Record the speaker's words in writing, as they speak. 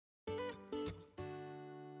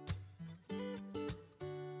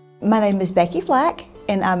My name is Becky Flach,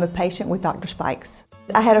 and I'm a patient with Dr. Spikes.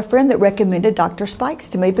 I had a friend that recommended Dr. Spikes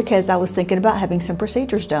to me because I was thinking about having some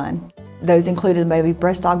procedures done. Those included maybe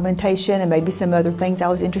breast augmentation and maybe some other things I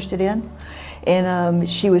was interested in. And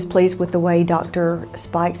she was pleased with the way Dr.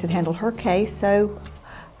 Spikes had handled her case, so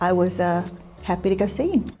I was happy to go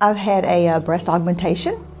see him. I've had a breast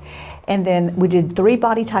augmentation, and then we did 3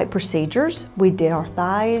 body type procedures. We did our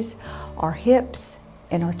thighs, our hips,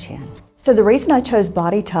 and our chin. So the reason I chose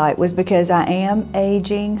body type was because I am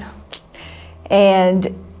aging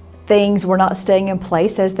and things were not staying in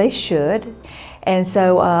place as they should. And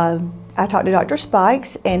so I talked to Dr.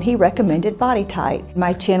 Spikes and he recommended body type.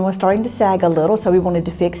 My chin was starting to sag a little, so we wanted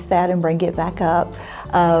to fix that and bring it back up.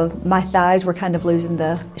 My thighs were kind of losing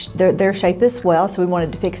their shape as well, so we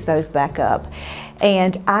wanted to fix those back up.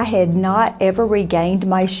 And I had not ever regained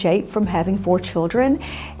my shape from having 4 children,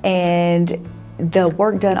 and the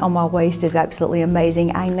work done on my waist is absolutely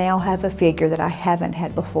amazing. I now have a figure that I haven't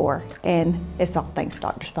had before, and it's all thanks to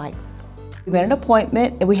Dr. Spikes. We made an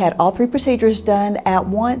appointment and we had all 3 procedures done at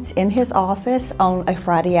once in his office on a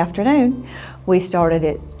Friday afternoon. We started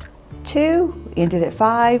at 2, ended at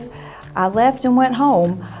 5. I left and went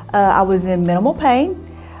home. I was in minimal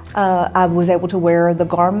pain. I was able to wear the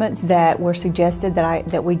garments that were suggested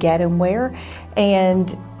that we get and wear,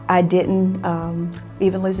 and I didn't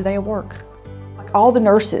even lose a day of work. Like all the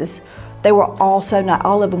nurses, they were all so nice.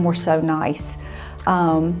 All of them were so nice.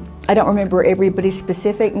 I don't remember everybody's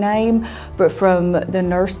specific name, but from the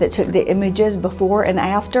nurse that took the images before and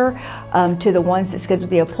after, to the ones that scheduled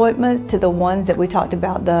the appointments, to the ones that we talked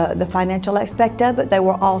about the financial aspect of it, they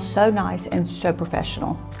were all so nice and so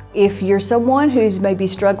professional. If you're someone who's maybe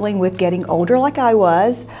struggling with getting older like I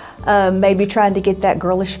was, maybe trying to get that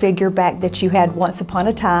girlish figure back that you had once upon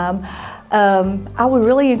a time, I would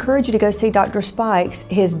really encourage you to go see Dr. Spikes.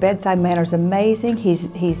 His bedside manner is amazing.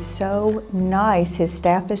 He's so nice. His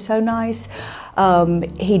staff is so nice.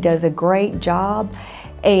 He does a great job,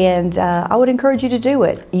 and I would encourage you to do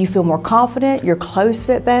it. You feel more confident, your clothes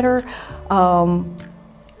fit better.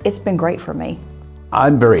 It's been great for me.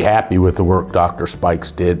 I'm very happy with the work Dr.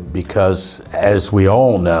 Spikes did because, as we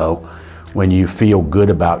all know, when you feel good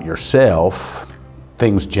about yourself,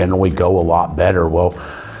 things generally go a lot better. Well,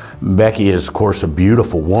 Becky is, of course, a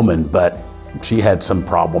beautiful woman, but she had some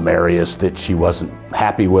problem areas that she wasn't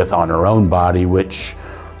happy with on her own body, which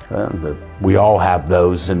we all have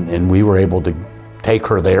those, and we were able to take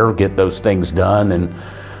her there, get those things done,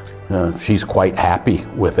 and she's quite happy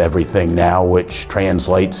with everything now, which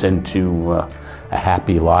translates into a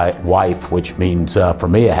happy wife, which means, for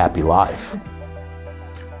me, a happy life.